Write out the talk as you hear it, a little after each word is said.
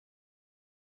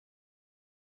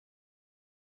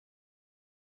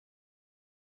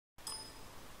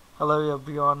Hello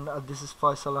everyone, this is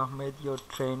Faisal Ahmed, your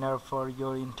trainer for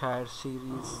your entire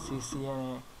series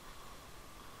CCNA.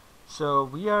 So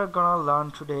we are gonna learn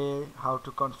today how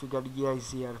to configure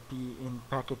EIGRP in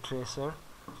Packet Tracer.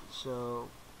 So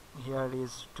here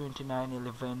is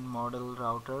 2911 model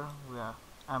router.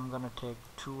 I'm gonna take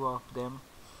two of them.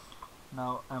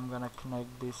 Now I'm gonna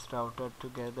connect this router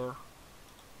together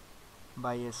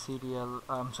by a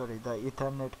the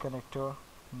Ethernet connector.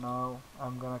 Now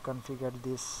I'm gonna configure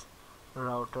this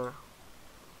router.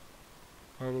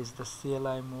 Here is the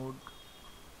CLI mode.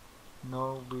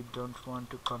 No, we don't want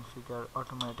to configure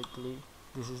automatically.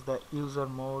 This is the user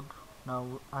mode.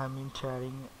 Now I'm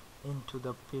entering into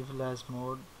the privilege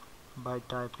mode by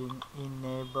typing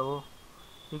enable.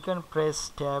 You can press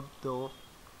tab though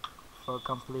for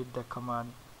complete the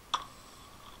command.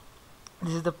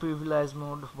 This is the privilege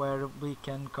mode where we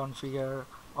can configure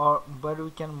or where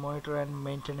we can monitor and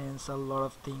maintenance a lot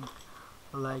of things,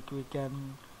 like we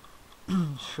can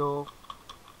show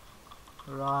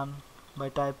run. By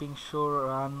typing show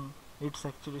run, it's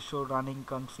actually show running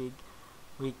config.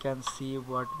 We can see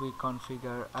what we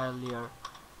configure earlier.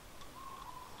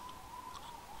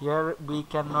 Here we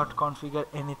cannot configure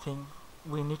anything.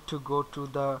 We need to go to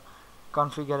the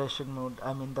configuration mode,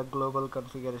 the global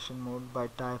configuration mode, by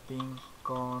typing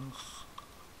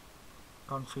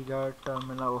configure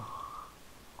terminal,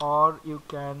 or you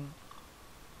can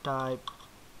type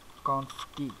conf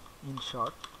t in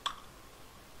short.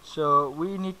 So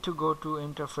we need to go to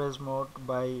interface mode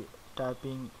by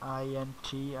typing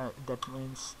int, that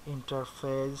means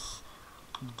interface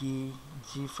G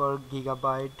for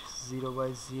gigabyte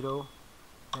 0x0,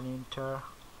 and enter.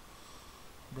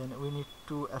 Then we need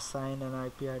to assign an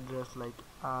IP address like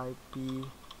IP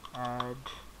add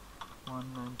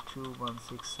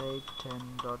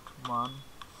 192.168.10.1.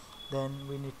 then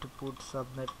we need to put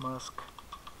subnet mask.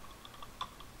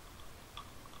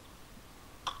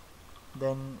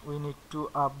 Then we need to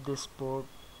up this port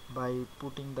by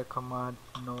putting the command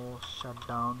no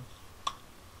shutdown.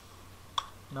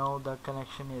 Now the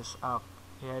connection is up.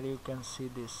 Here you can see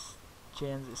this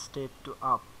change state to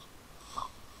up.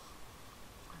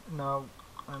 Now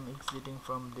I'm exiting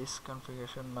from this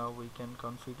configuration. Now we can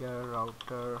configure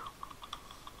router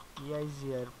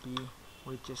EIGRP,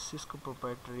 which is Cisco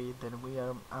proprietary. Then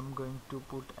I'm going to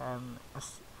put an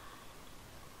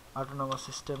autonomous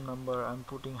system number. I'm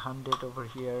putting 100 over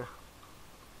here.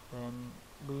 Then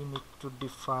we need to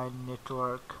define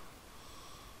network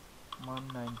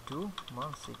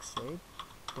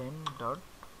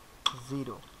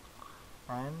 192.168.10.0,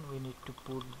 and we need to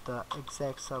put the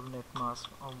exact subnet mask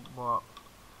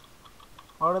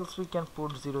or else we can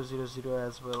put 000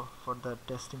 as well for the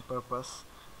testing purpose.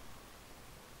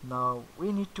 Now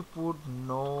we need to put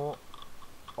no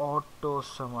auto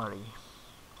summary.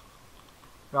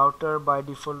 Router by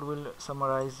default will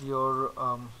summarize your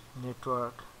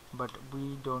network, but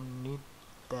we don't need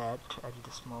that at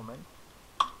this moment.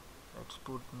 Let's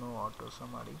put no auto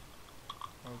summary.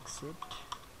 Exit.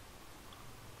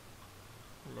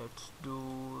 Let's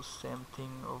do same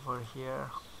thing over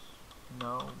here.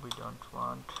 No, we don't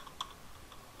want.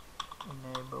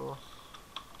 Enable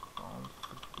conf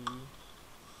t,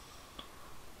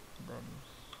 then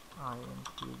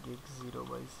int gig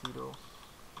 0x0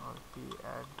 IP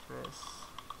address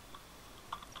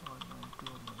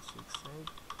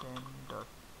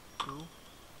 192.168.10.2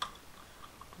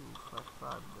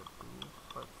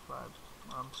 255.255.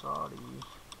 I'm sorry,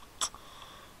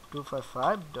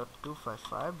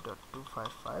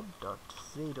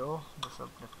 255.255.255.0, the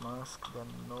subnet mask. Then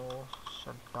no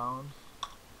shutdown.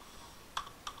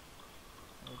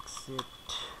 Exit.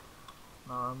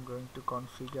 Now I'm going to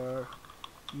configure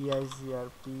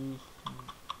EIGRP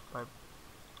by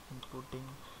inputting.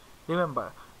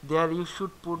 Remember, there you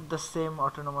should put the same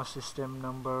autonomous system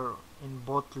number in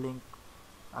both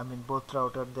both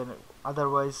router. Then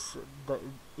otherwise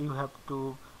you have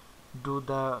to do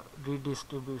the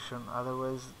redistribution,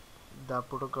 otherwise the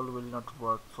protocol will not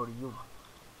work for you.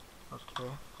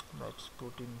 Okay, let's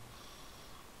put in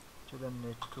to the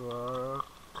network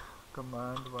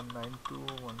command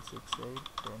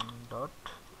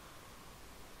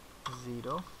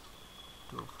 192.168.10.0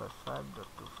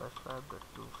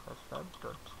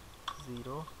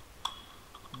 255.255.255.0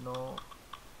 no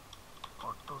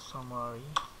auto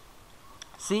summary.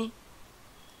 See,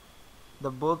 the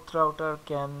both router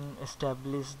can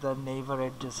establish the neighbor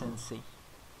adjacency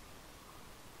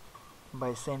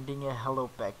by sending a hello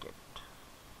packet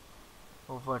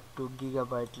over to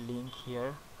gigabyte link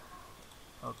here.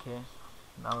 Okay,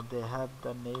 now they have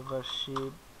the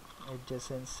neighborship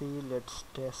adjacency. Let's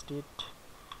test it.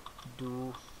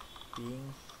 Do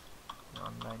ping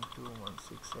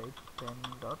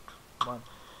 192.168.10.1.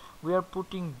 we are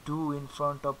putting do in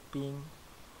front of ping.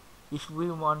 If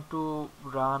we want to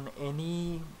run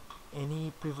any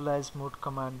privileged mode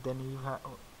command, then you have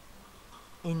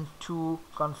into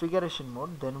configuration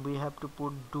mode, then we have to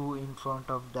put do in front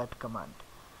of that command.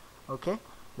 Okay,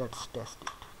 let's test it.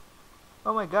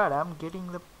 Oh my god, I'm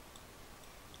getting the,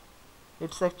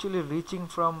 it's actually reaching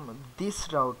from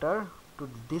this router to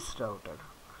this router.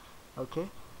 Okay,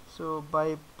 so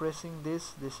by pressing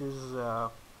this is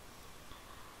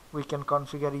we can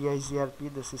configure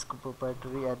EIGRP, the Cisco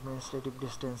proprietary. Administrative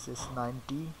distance is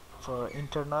 90 for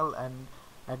internal and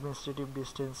administrative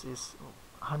distance is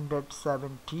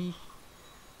 170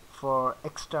 for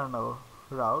external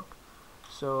route.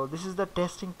 So this is the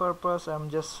testing purpose. I'm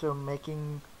just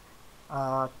making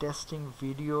a testing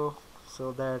video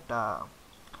so that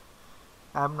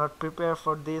I'm not prepared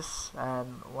for this,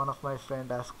 and one of my friend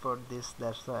asked for this,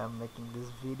 that's why I'm making this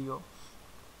video.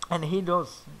 And he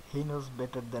knows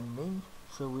better than me,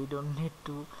 so we don't need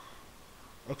to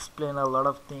explain a lot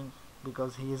of things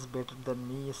because he is better than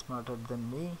me, smarter than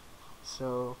me.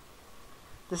 So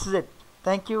this is it.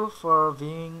 Thank you for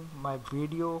viewing my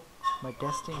video, my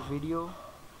testing video.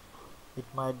 It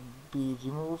might be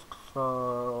removed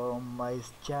from my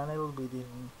channel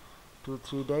within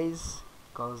 2-3 days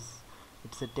because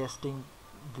it's a testing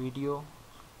video.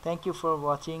 Thank you for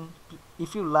watching.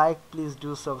 If you like, please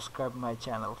do subscribe my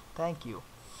channel. Thank you.